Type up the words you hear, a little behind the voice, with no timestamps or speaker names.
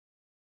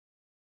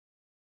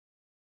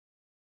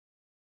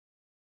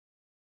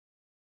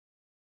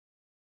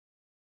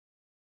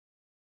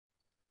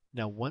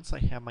Now once I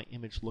have my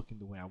image looking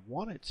the way I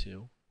want it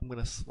to, I'm going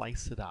to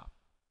slice it up.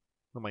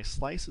 Now my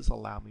slices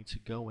allow me to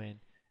go in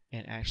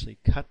and actually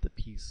cut the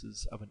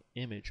pieces of an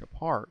image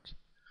apart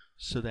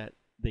so that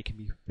they can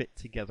be fit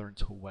together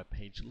into a web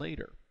page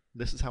later.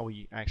 This is how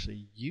we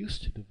actually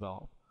used to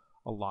develop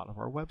a lot of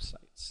our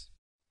websites.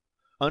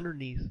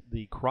 Underneath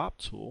the crop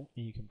tool,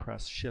 and you can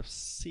press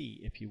Shift-C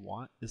if you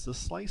want, is the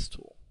slice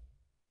tool.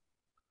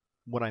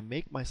 When I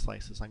make my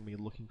slices, I'm going to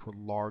be looking for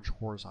large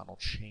horizontal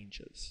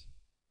changes.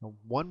 Now,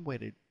 one way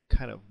to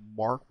kind of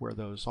mark where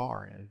those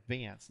are in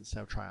advance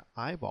instead of trying to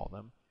eyeball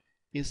them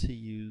is to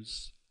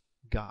use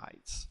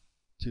guides.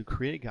 To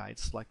create a guide,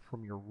 select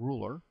from your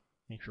ruler.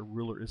 And if your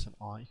ruler isn't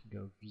on, you can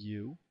go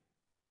View,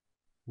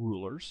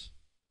 Rulers.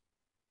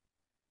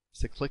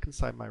 So click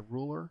inside my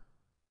ruler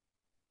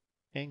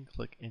and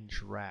click and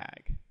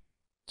drag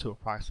to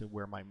approximately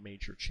where my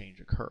major change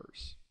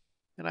occurs.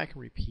 And I can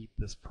repeat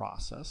this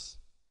process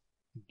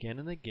again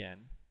and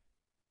again.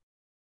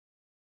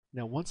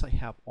 Now once I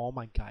have all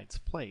my guides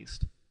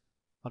placed,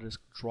 I'll just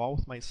draw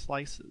with my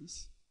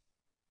slices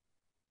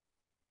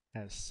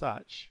as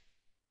such.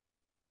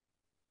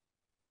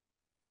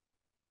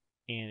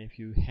 And if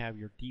you have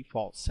your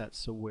default set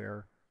so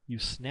where you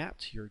snap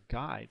to your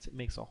guides, it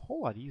makes it a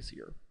whole lot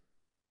easier.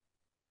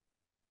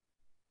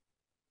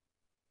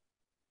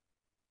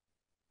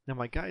 Now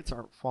my guides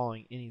aren't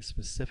following any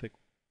specific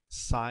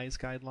size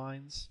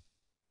guidelines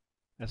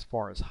as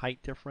far as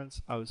height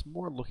difference. I was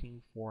more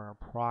looking for an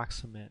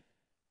approximate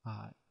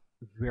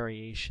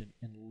variation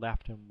in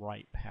left and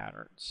right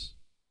patterns.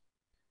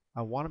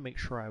 I want to make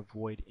sure I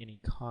avoid any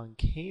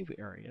concave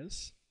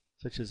areas,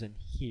 such as in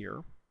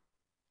here,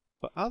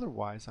 but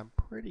otherwise I'm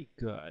pretty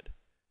good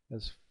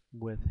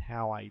with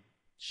how I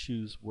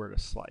choose where to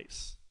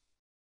slice.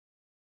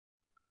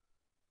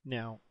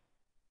 Now,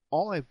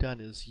 all I've done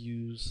is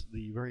use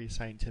the very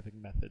scientific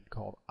method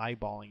called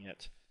eyeballing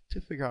it to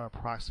figure out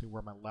approximately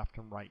where my left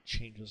and right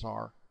changes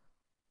are.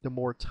 The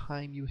more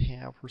time you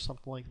have for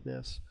something like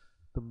this,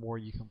 the more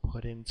you can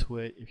put into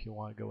it if you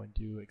want to go and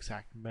do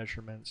exact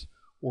measurements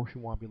or if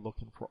you want to be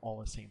looking for all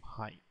the same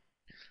height.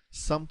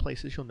 Some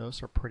places you'll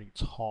notice are pretty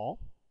tall,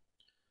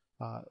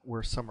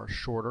 where some are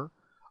shorter.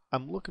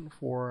 I'm looking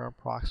for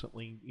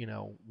approximately,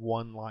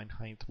 1 line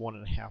height,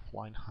 1.5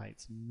 line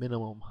heights,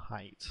 minimum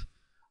height.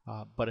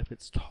 But if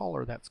it's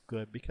taller, that's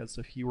good because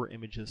the fewer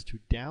images to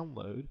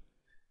download,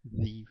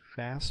 the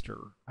faster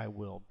I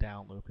will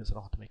download because I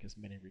don't have to make as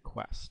many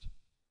requests.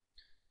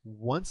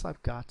 Once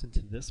I've gotten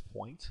to this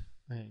point,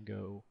 I can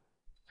go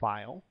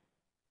File,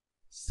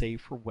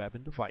 Save for Web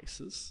and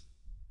Devices.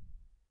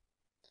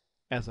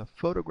 As a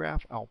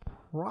photograph, I'll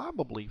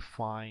probably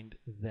find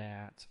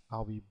that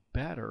I'll be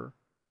better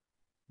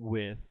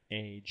with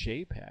a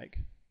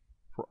JPEG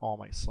for all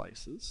my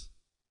slices.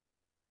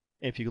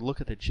 If you look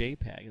at the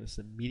JPEG, this is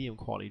a medium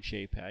quality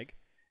JPEG,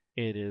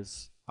 it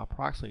is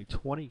approximately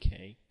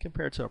 20K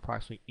compared to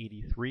approximately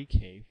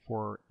 83K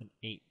for an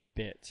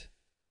 8-bit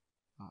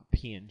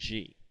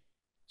PNG.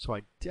 So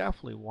I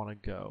definitely want to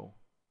go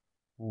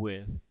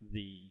with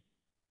the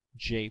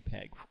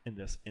JPEG in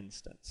this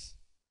instance.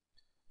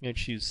 I'm going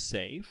to choose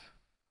Save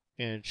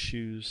and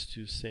choose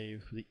to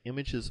save the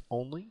images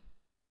only.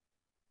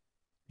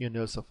 You'll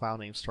notice the file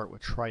names start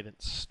with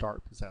Trident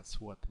Start because that's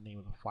what the name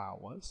of the file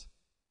was.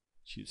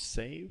 Choose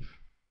Save.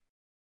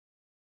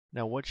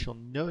 Now what you'll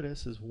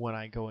notice is when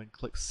I go and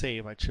click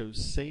Save, I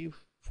chose Save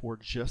for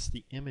just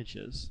the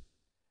images.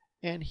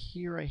 And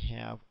here I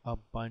have a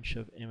bunch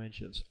of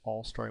images,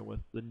 all starting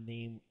with the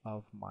name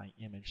of my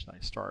image that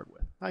I started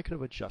with. I could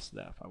have adjusted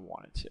that if I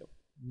wanted to.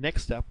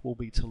 Next step will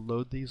be to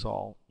load these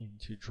all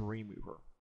into Dreamweaver.